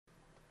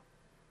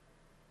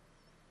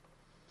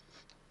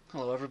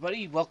Hello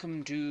everybody,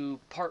 welcome to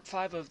part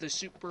 5 of the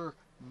Super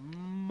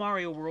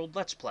Mario World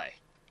Let's Play.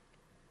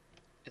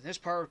 In this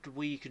part,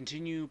 we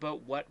continue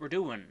about what we're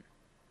doing.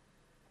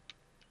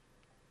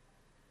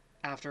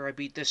 After I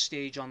beat this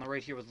stage on the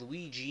right here with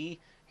Luigi,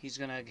 he's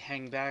gonna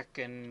hang back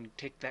and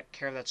take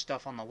care of that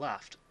stuff on the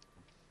left.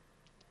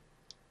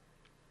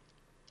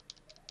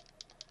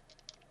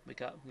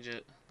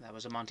 That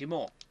was a Monty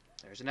Mole.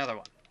 There's another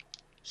one.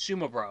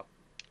 Sumo Bro.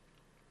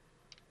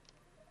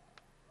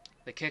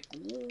 They kick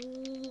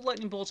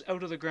lightning bolts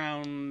out of the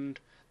ground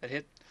that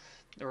hit,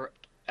 or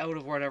out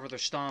of whatever they're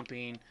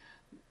stomping,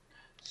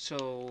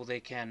 so they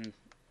can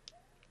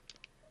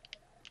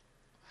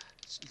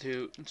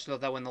so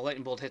that when the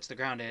lightning bolt hits the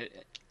ground,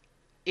 it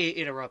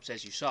erupts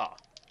as you saw.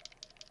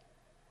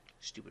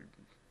 Stupid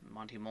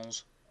Monty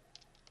Moles.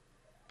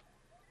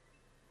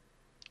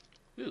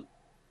 Ooh.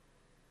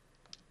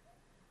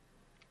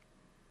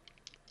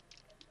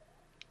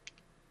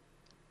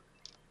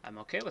 I'm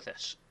okay with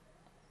this.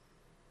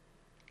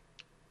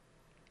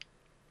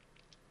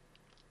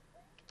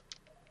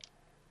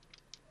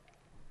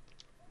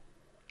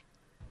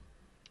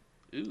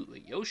 Ooh, a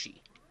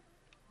Yoshi.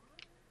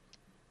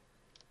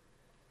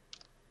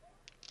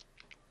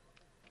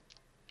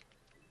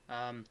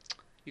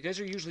 You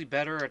guys are usually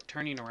better at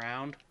turning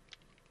around.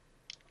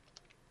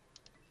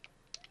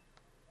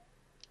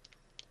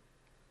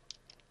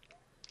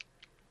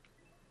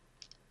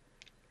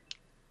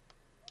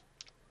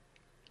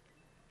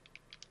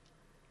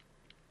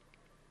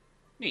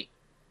 Neat.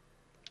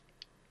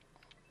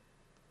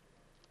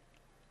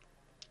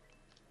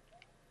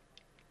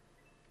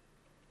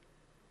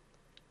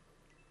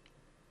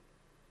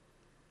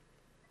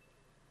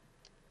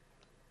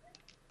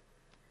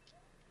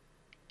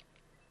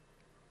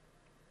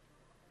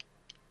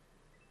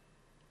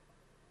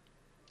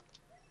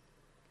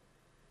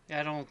 Yeah,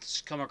 I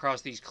don't come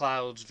across these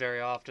clouds very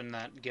often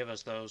that give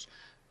us those,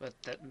 but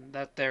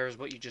that there is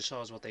what you just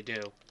saw is what they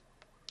do.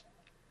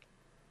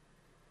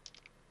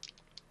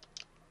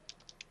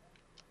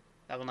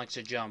 That one likes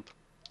to jump.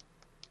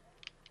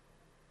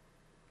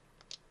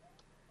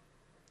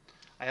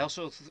 I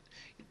also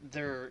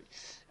there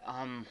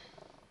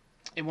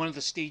in one of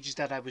the stages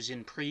that I was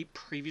in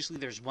previously,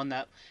 there's one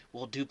that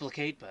will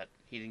duplicate, but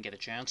he didn't get a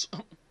chance.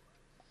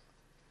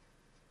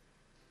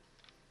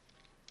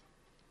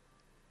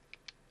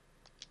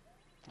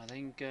 I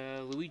think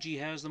Luigi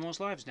has the most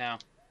lives now.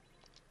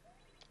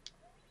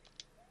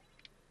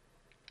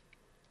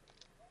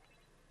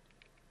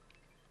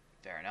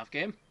 Fair enough,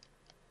 game.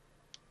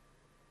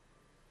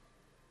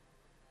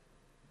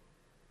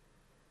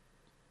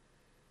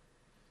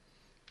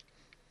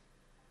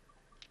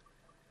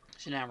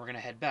 So now we're going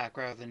to head back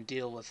rather than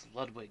deal with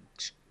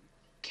Ludwig's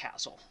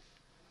castle.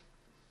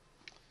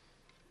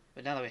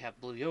 But now that we have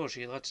Blue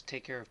Yoshi, let's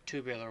take care of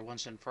Tubular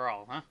once and for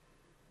all, huh?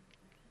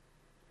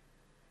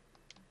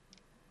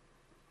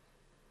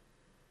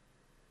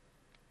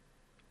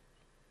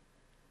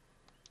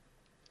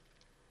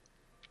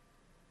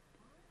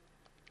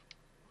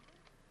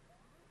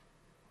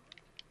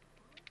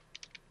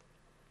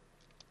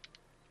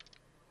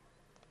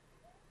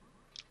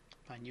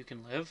 Fine, you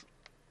can live.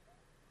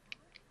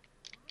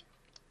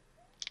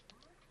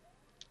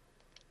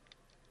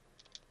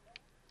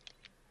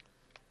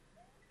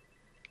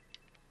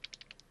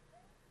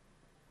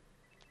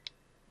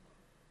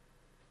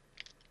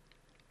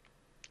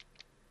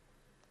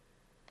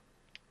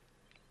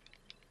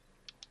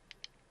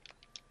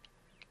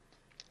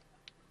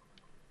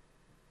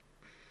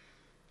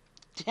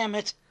 Damn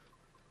it!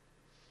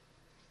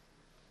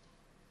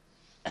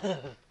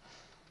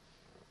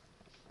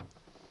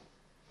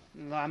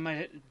 I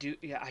might do...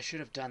 Yeah, I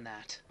should have done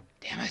that.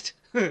 Damn it!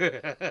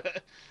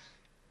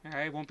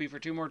 Alright, won't be for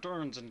 2 more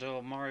turns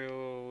until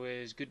Mario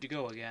is good to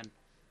go again.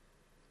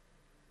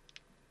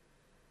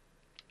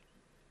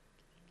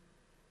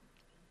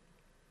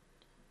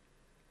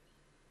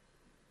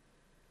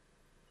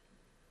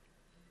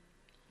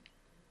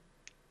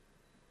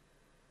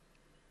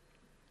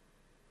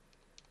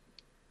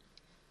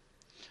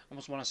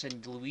 Almost want to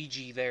send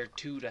Luigi there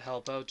too to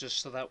help out, just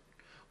so that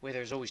way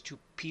there's always 2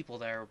 people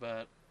there,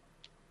 but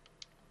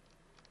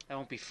that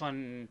won't be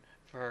fun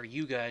for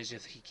you guys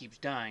if he keeps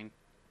dying.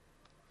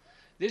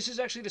 This is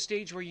actually the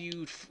stage where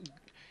you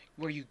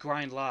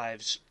grind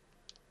lives,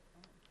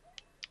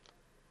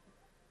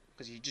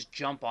 because you just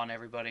jump on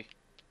everybody.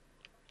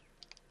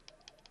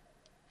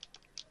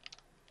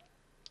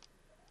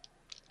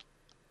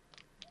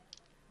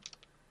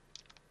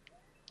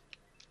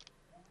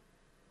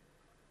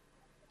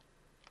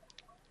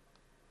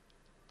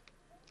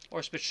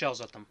 Or spit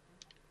shells at them.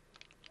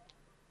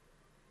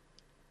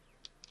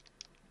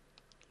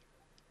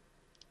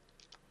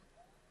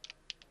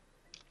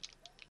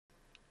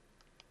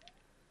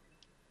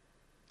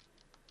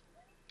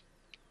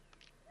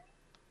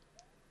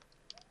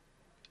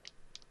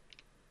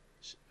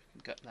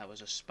 That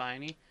was a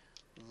Spiny.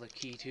 The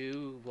key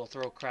to will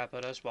throw crap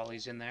at us while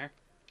he's in there.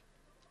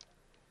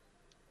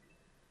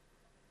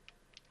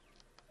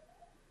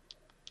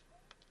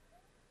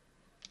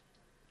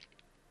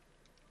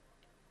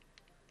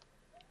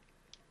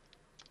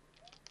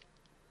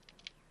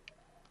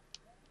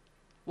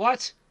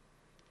 What?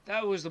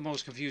 That was the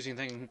most confusing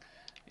thing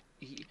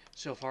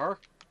so far.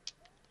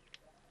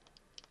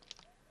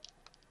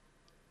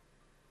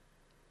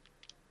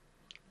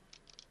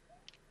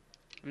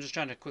 I'm just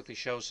trying to quickly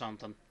show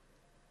something.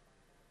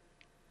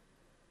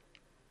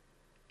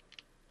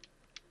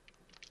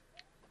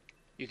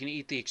 You can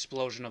eat the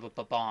explosion of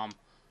a bomb,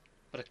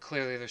 but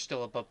clearly there's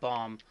still a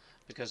bomb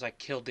because I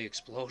killed the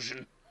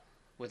explosion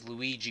with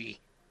Luigi.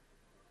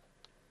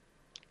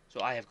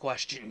 So I have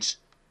questions.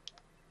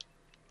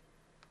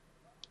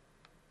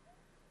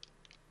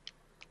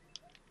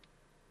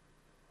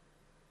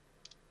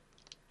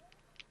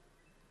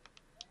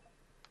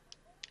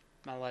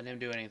 I'm not letting him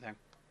do anything.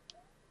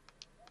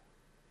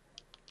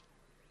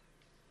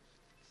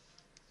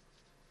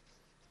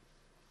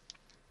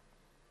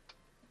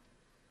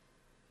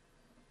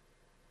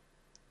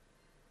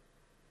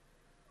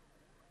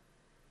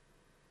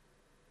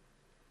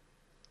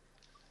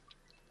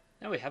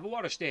 Now we have a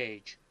water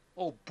stage.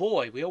 Oh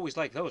boy, we always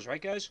like those,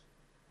 right guys?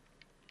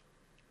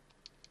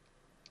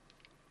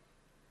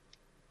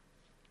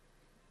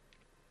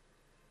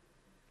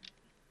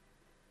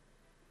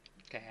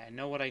 Okay, I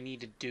know what I need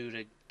to do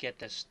to get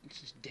this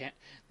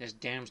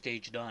damn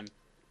stage done.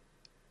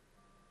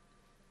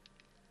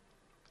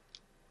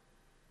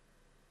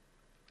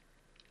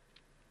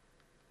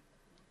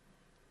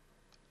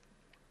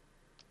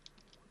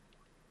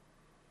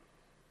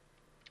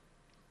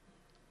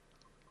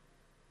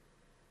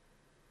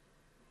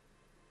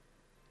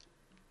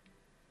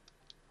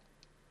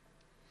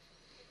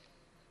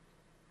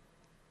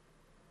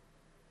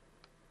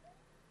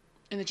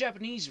 In the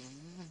Japanese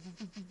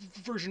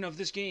version of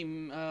this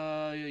game,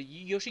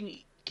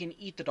 Yoshi can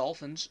eat the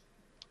dolphins.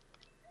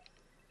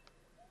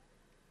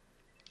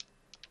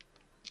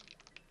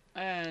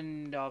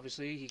 And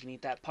obviously he can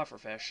eat that puffer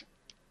fish.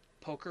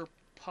 Poker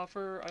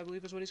puffer, I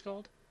believe is what he's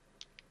called.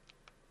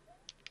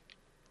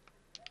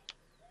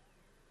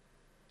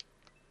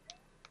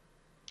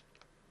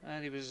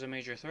 And he was a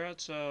major threat,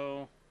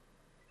 so...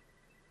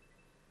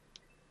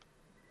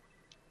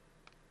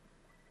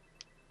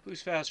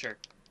 Who's faster?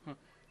 Huh.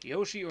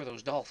 Yoshi or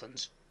those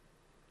dolphins?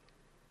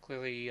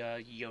 Clearly,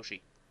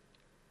 Yoshi.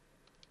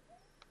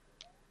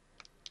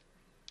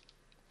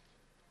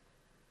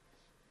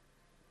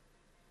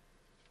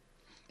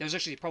 That was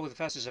actually probably the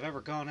fastest I've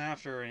ever gone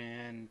after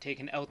and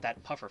taken out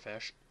that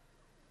pufferfish.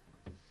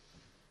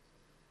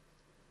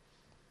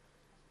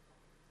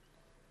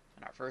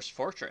 And our first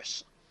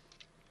fortress.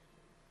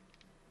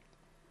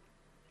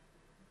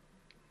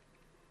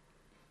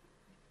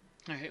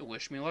 Alright,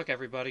 wish me luck,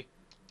 everybody.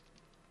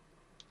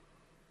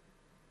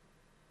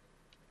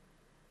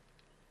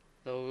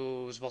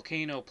 Those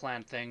volcano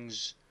plant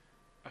things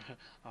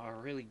are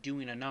really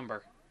doing a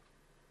number.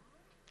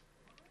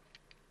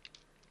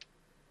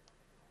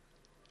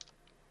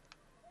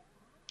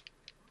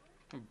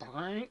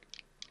 Brink.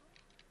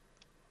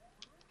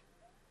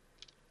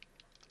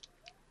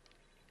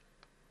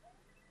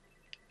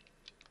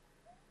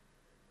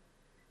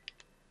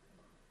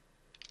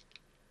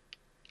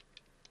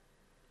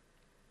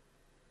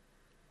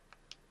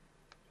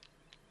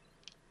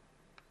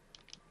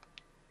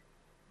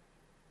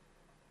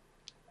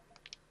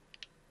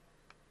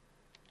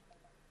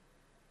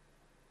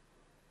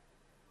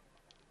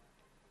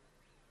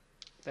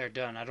 They're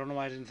done. I don't know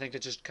why I didn't think to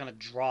just kind of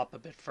drop a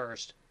bit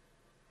first.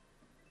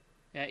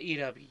 Yeah,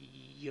 eat up,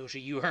 Yoshi.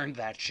 You earned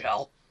that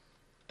shell.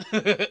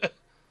 But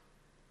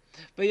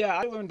yeah,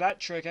 I learned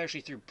that trick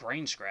actually through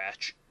Brain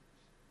Scratch.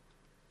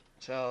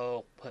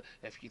 So,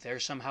 if they're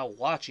somehow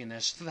watching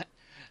this,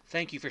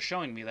 thank you for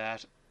showing me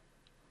that.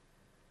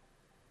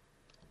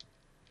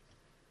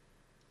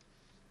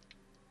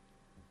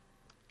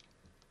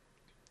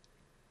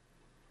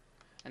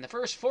 And the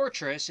first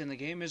fortress in the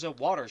game is a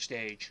water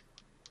stage.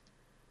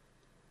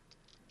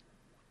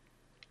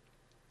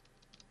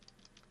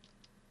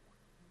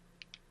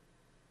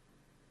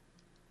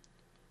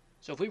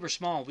 So if we were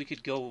small, we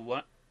could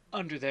go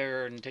under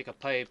there and take a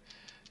pipe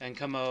and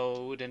come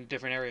out in a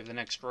different area of the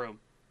next room.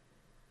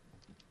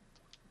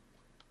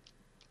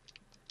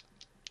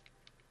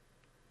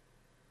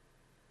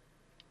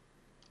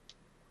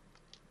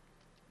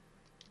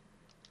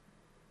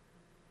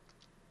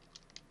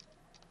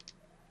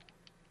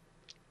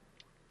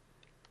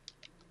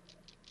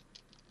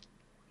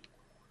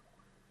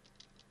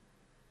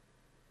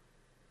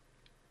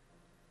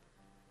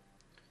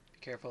 Be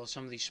careful of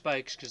some of these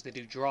spikes because they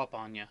do drop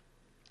on you.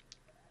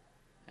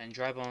 And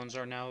dry bones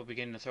are now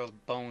beginning to throw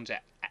bones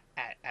at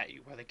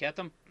you. Where they get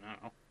them? I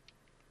don't know.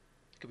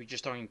 Could be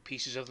just throwing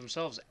pieces of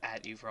themselves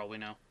at you for all we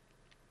know.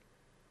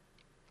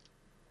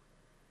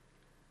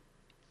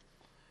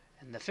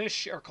 And the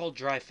fish are called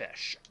dry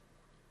fish.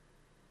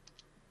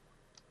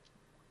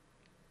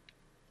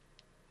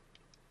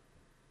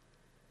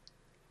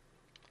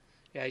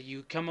 Yeah,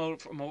 you come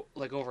out from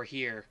like over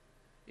here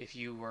if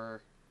you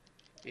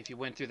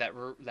went through that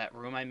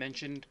room I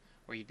mentioned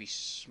where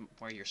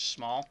where you're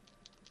small.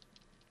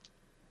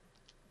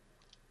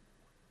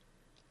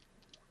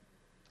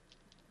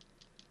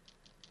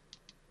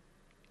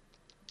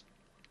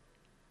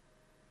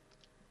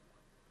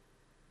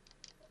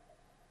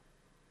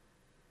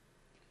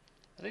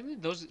 I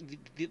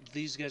think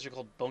these guys are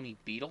called Bony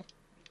Beetle.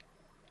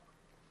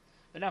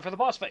 But now for the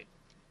boss fight.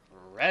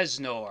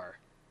 Reznor.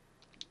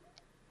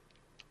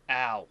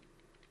 Ow.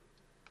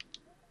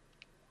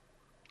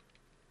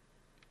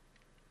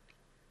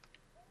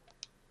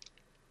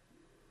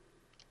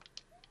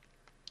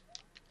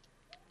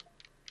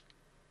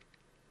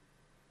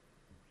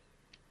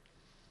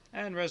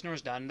 And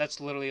Reznor's done.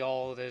 That's literally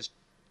all there is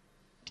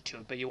to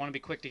it. But you want to be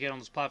quick to get on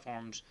those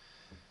platforms.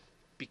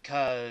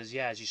 Because,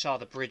 yeah, as you saw,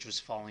 the bridge was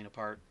falling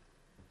apart.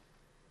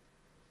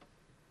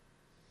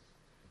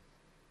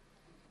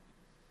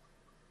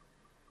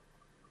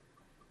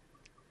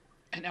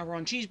 And now we're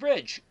on Cheese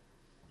Bridge.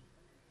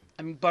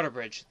 I mean, Butter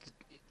Bridge. The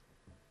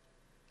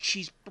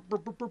Cheese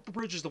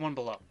Bridge is the one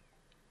below.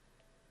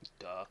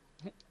 Duh.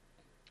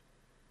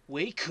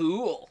 Way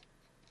cool.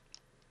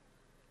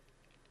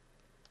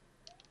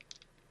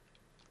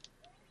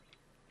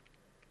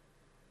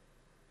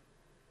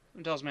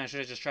 Who tells me I should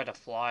have just tried to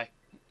fly?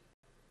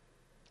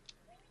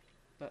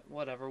 But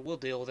whatever, we'll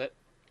deal with it.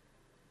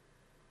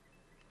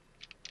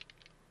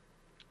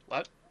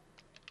 What?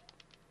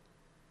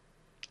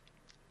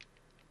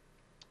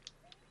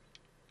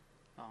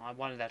 Oh, I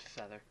wanted that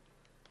feather.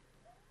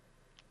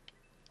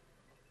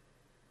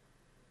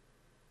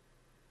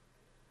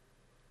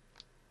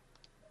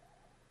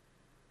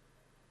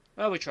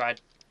 Well, we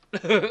tried.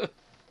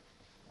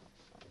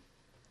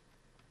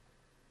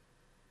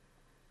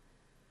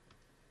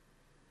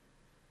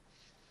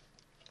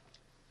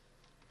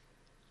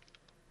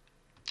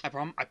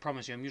 I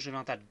promise you, I'm usually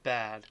not that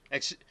bad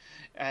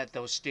at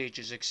those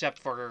stages, except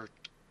for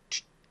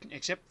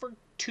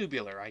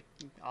tubular. I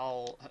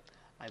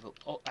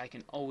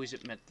can always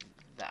admit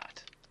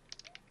that.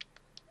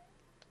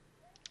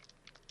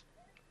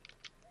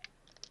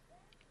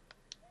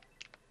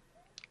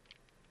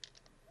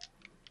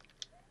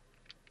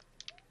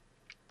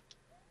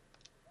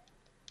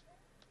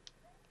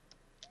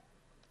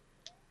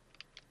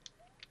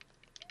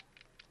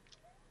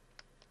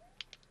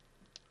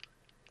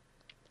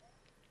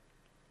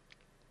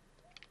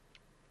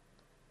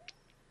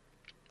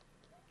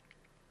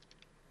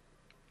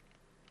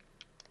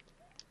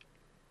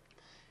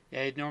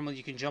 Yeah, normally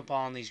you can jump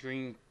on these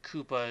green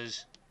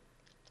Koopas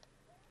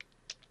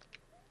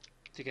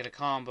to get a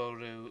combo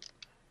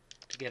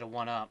to get a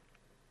 1-up.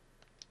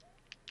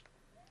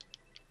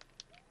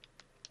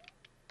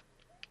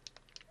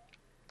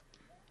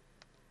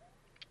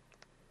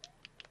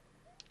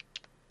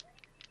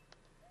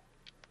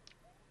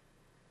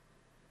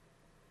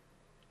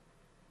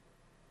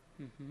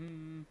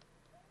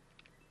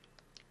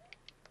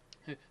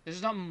 This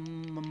is not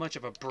much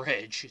of a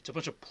bridge. It's a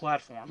bunch of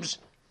platforms.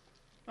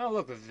 Oh,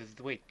 look,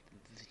 wait.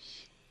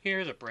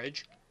 Here's a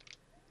bridge.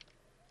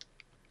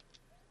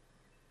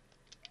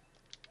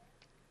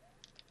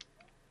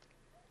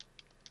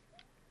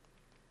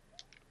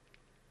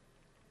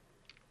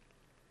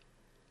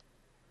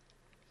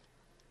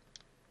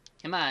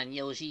 Come on,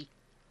 Yoshi.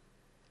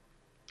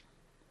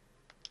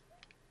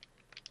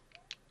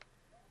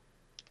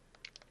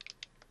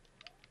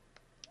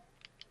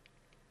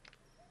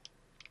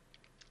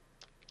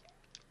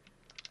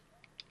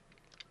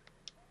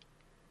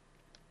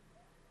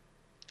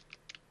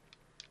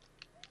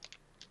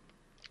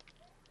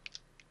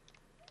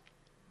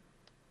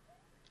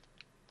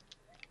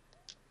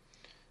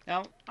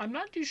 Now, I'm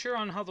not too sure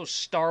on how those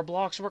star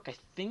blocks work. I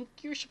think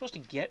you're supposed to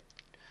get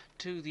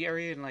to the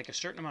area in like a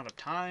certain amount of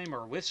time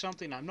or with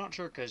something. I'm not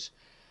sure because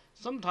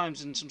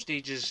sometimes in some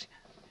stages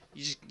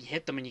you just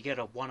hit them and you get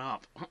a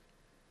 1-up.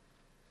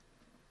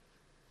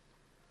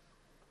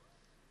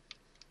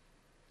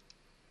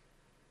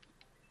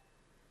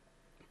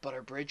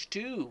 Butter Bridge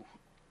 2.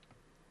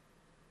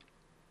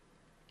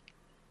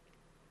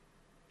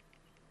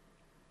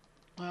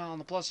 Well, on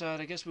the plus side,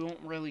 I guess we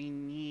won't really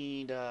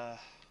need a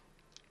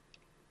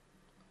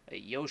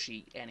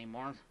Yoshi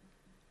anymore.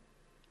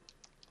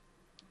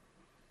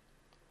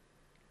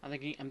 I'm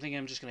thinking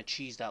I'm just gonna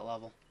cheese that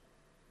level.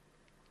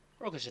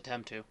 Or at least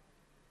attempt to.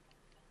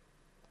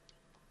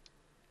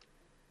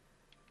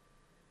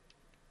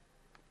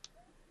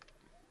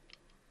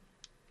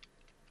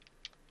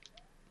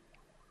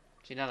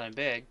 See, now that I'm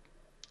big.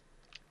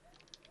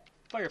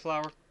 Fire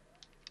flower.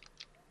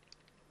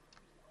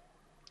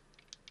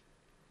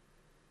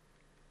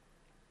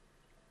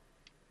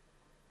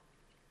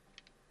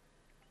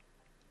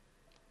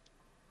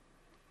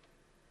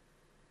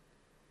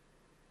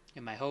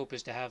 And my hope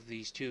is to have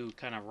these two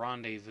kind of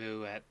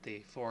rendezvous at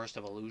the Forest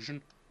of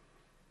Illusion.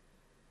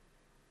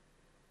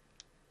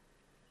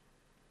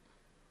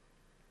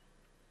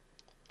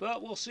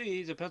 But we'll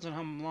see. Depends on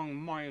how long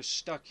Mario's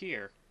stuck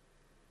here.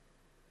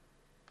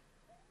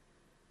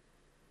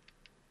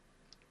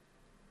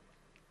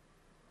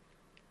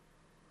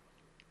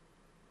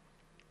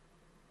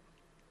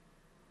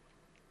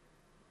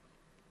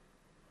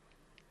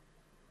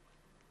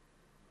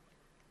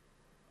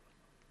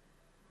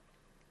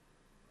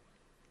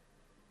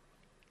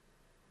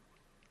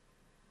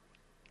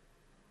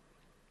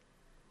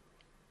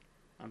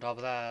 On top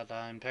of that,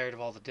 I'm tired of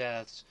all the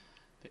deaths.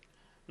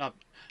 Not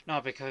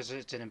not because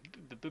it's an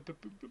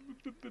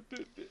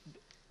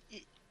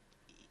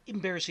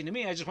embarrassing to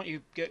me. I just want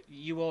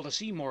you all to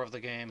see more of the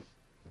game.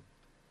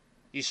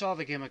 You saw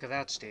the gimmick of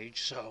that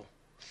stage, so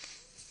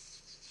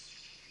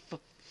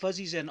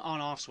fuzzies and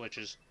on-off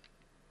switches.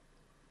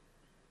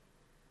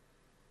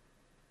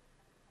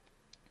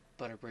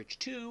 Butter Bridge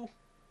 2.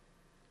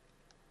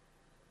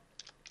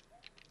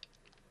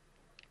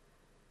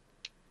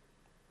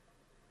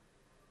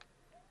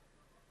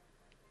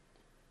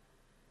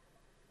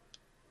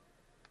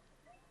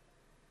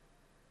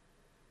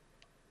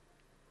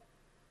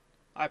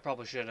 I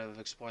probably should have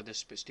explored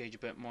this stage a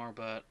bit more,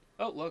 but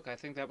oh look, I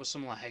think that was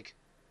some lag.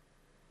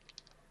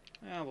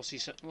 Yeah, we'll see.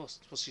 We'll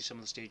see some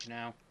of the stage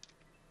now.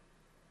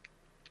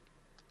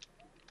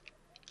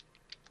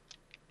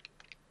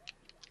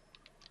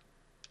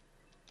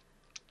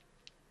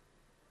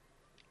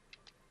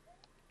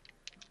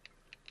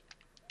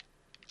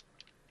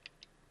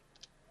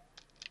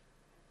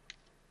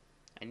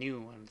 I knew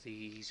one of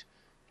these.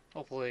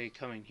 Hopefully,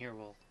 coming here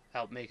will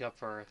help make up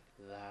for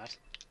that,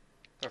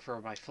 or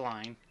for my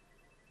flying.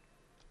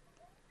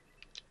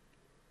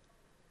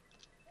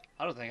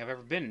 I don't think I've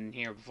ever been in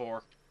here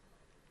before.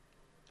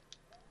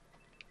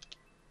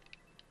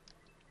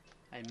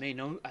 I may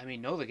know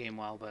the game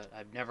well, but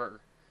I've never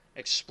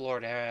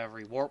explored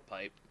every warp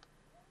pipe.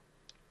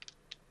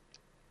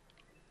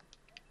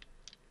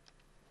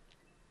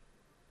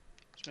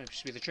 This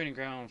might be the training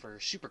ground for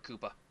Super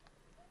Koopa.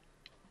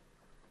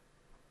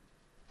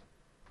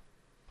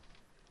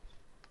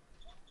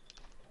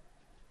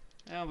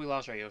 Oh, we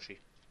lost our Yoshi.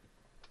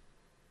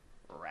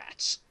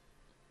 Rats.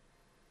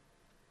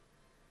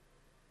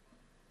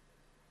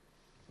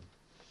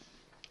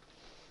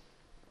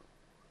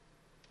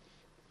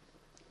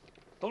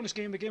 Bonus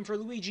game again for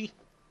Luigi.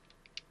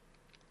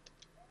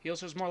 He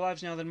also has more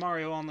lives now than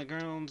Mario on the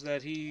grounds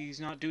that he's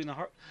not doing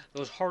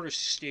those harder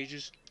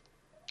stages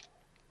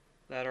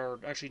that are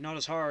actually not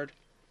as hard.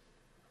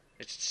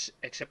 It's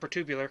except for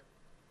Tubular.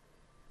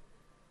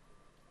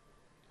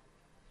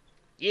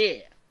 Yeah.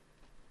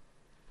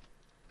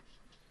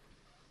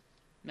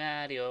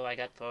 Mario, I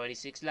got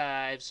 46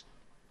 lives.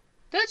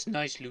 That's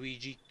nice,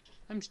 Luigi.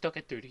 I'm stuck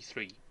at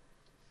 33.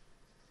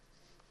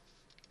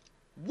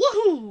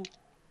 Woohoo!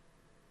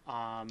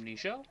 Omni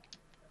Shell.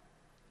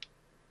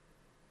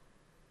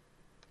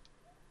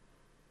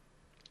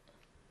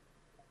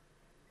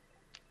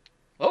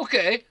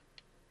 Okay.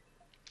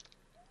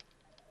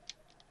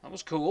 That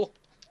was cool.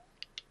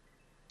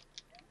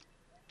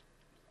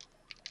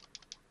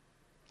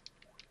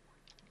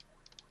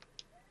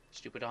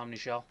 Stupid Omni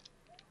Shell.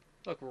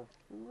 Look,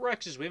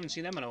 Rexes, we haven't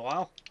seen them in a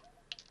while.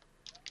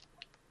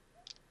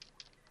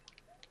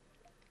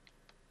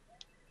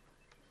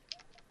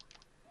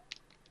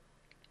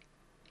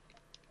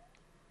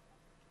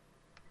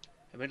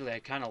 Admittedly, I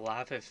kind of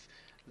laugh if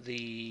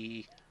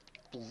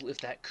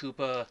that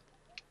Koopa,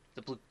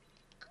 the blue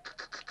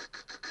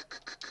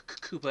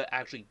Koopa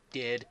actually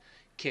did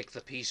kick the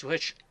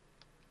P-switch.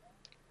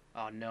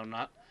 Oh no,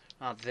 not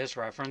this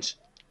reference.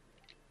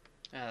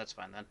 Yeah, that's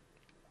fine then.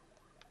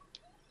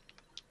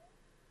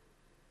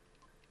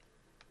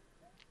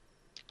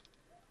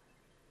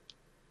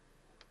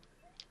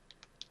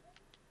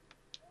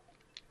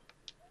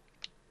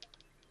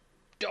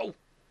 Oh!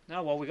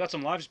 Now, well, we got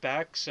some lives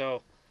back,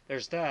 so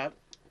there's that.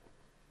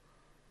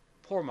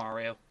 Poor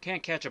Mario.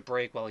 Can't catch a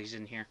break while he's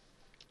in here.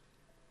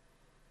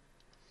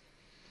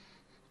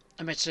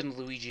 I might send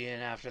Luigi in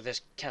after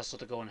this castle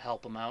to go and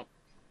help him out.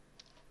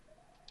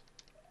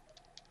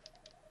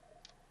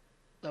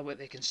 That way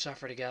they can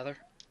suffer together.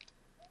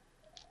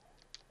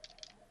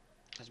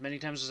 As many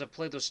times as I've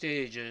played those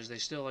stages, they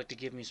still like to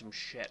give me some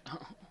shit.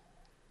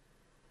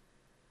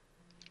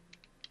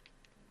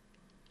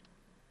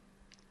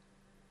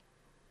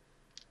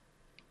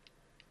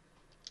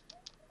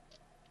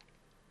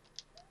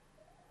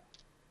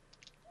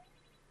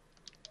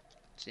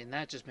 See, and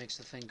that just makes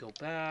the thing go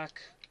back.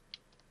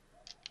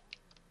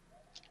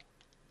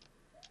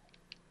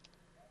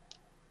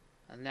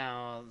 And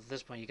now, at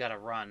this point, you gotta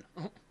run.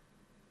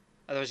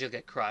 Otherwise, you'll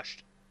get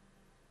crushed.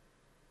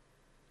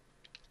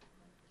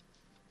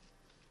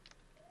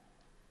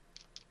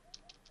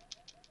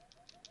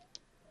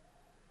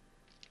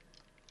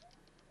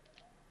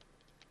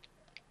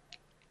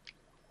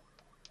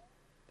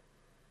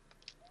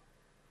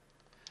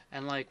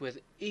 And like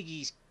with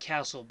Iggy's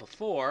castle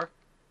before,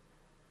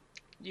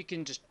 you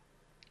can just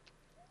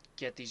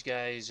get these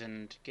guys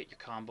and get your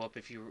combo up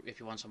if you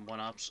want some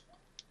one-ups.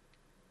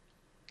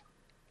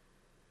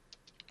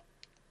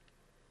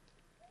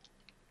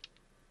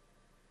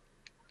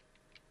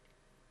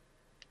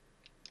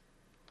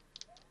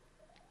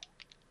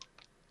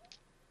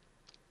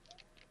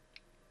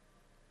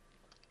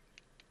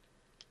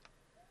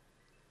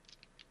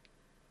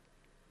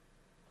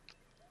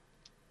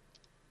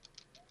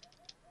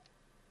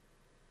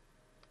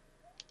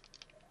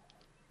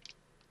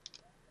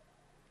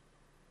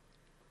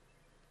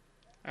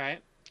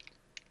 Alright.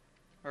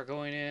 We're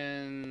going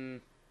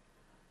in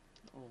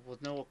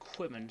with no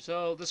equipment.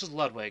 So, this is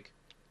Ludwig.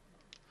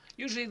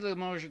 Usually the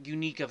more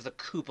unique of the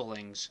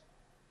Koopalings.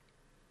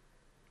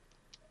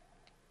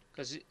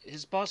 Because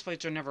his boss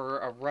fights are never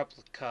a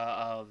replica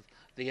of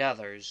the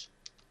others.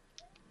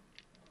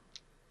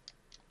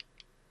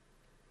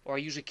 Or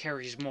he usually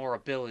carries more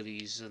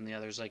abilities than the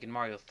others, like in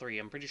Mario 3.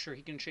 I'm pretty sure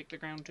he can shake the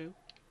ground too.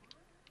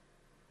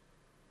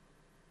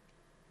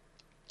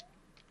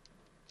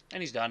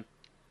 And he's done.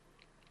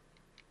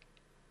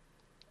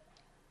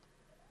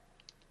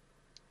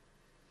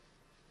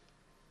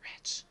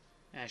 Rats.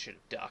 I should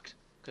have ducked,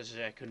 because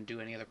I couldn't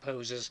do any other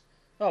poses.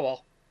 Oh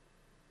well.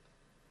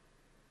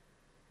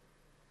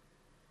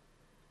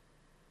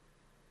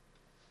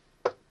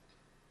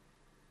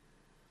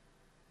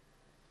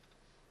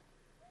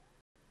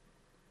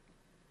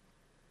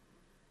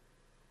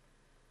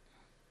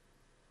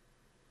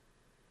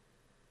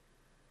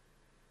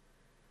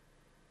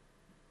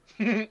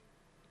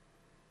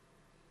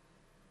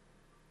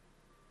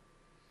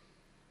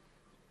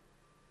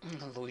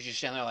 Luigi's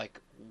standing there like,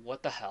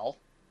 what the hell?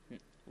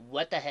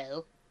 What the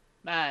hell?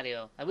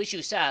 Mario, I wish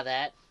you saw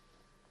that.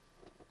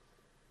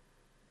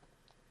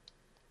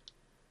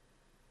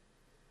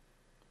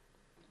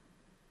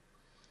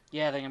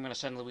 Yeah, I think I'm gonna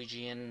send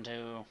Luigi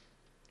into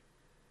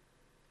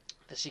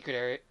the secret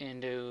area,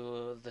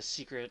 into the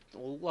secret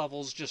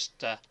levels, just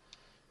to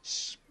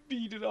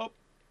speed it up.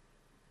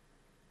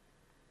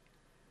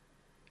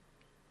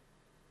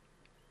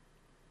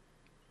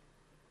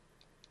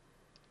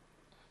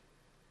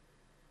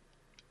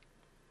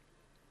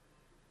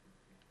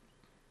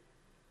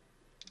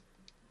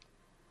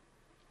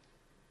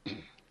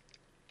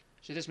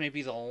 So this may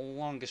be the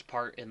longest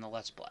part in the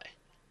Let's Play.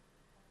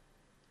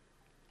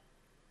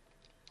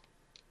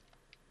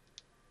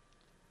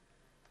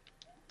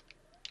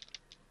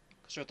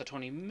 Because we're at the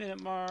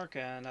 20-minute mark,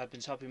 and I've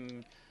been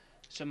stopping.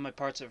 Some of my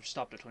parts have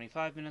stopped at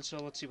 25 minutes, so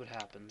let's see what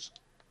happens.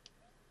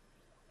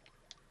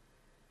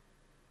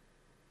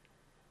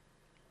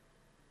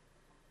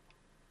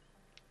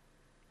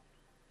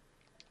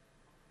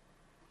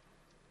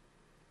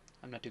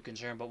 I'm not too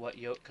concerned about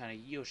what kind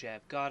of Yoshi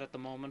I've got at the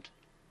moment.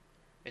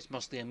 It's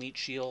mostly a meat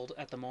shield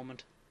at the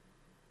moment.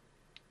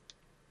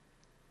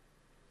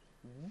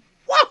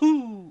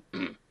 Woohoo!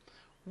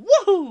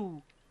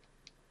 Woohoo!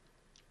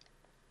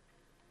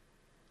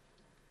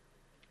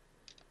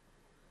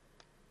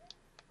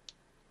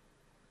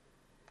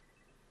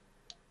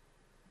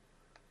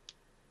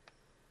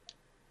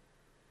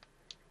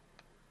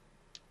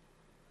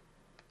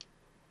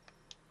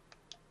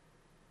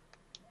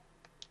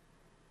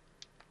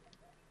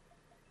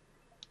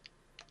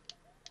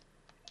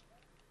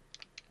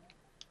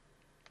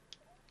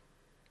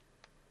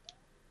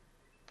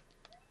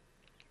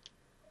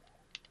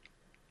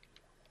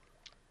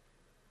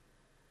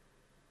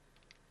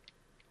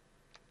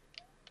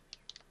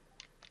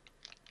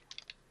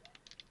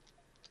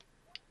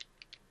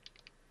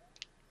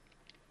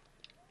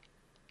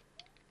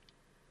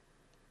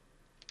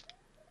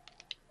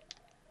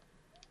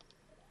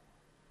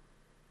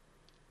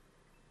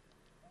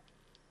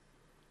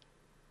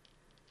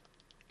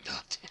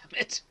 Oh, damn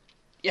it.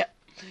 Yep.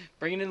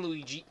 Bringing in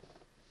Luigi.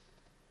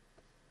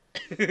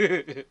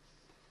 I'm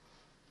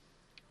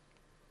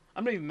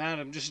not even mad,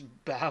 I'm just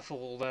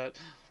baffled that,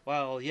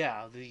 well,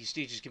 yeah, these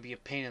stages can be a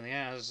pain in the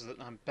ass, that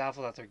I'm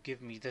baffled that they're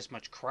giving me this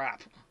much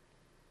crap.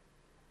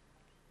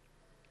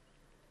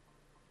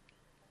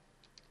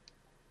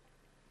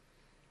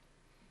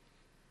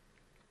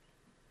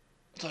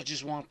 So I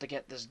just want to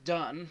get this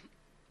done,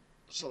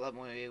 so that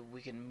way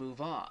we can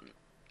move on.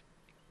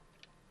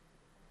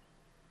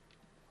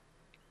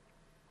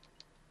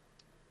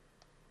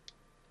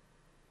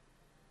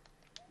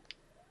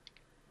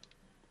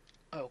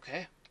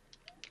 Okay.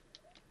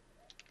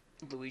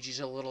 Luigi's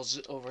a little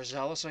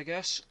overzealous, I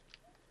guess.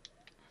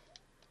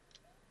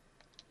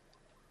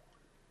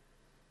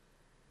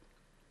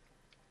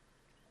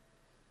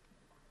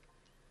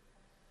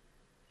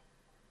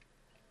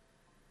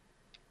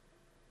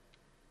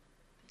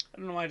 I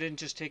don't know why I didn't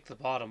just take the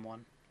bottom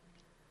one.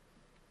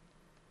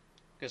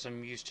 Because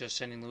I'm used to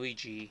sending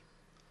Luigi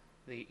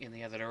in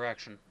the other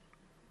direction.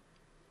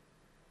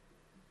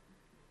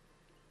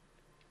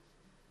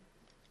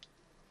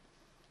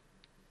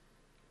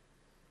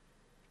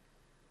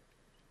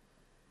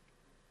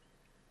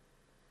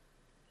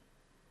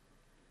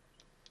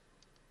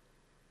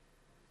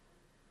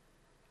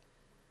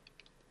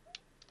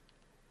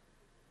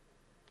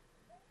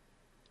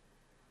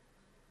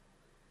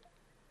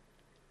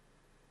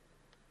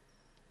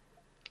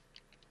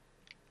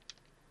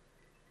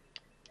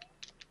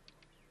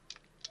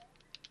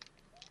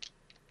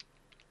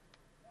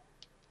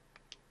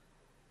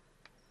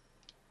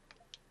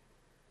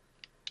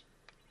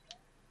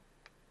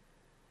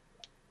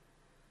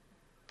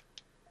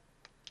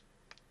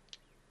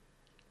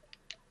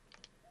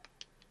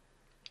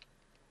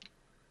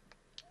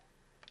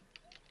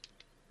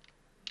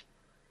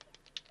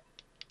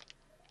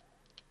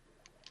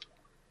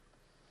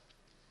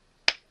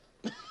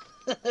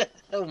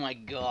 Oh my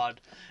god.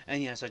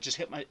 And yes, I just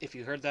hit my... If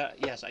you heard that,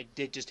 yes, I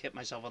did just hit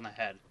myself on the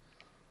head.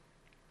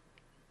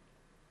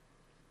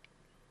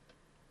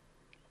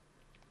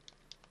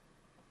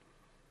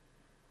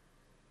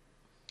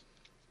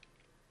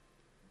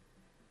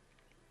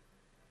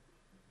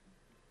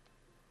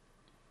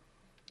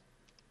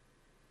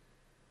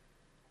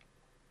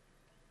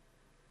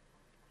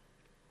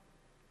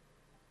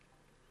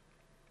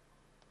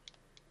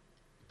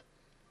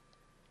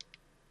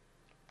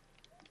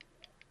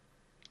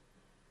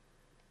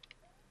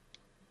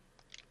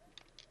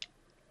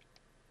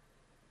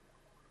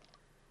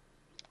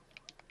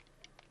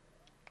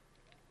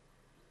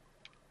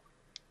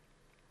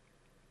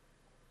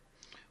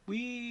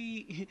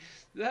 we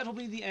that'll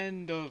be the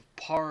end of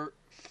part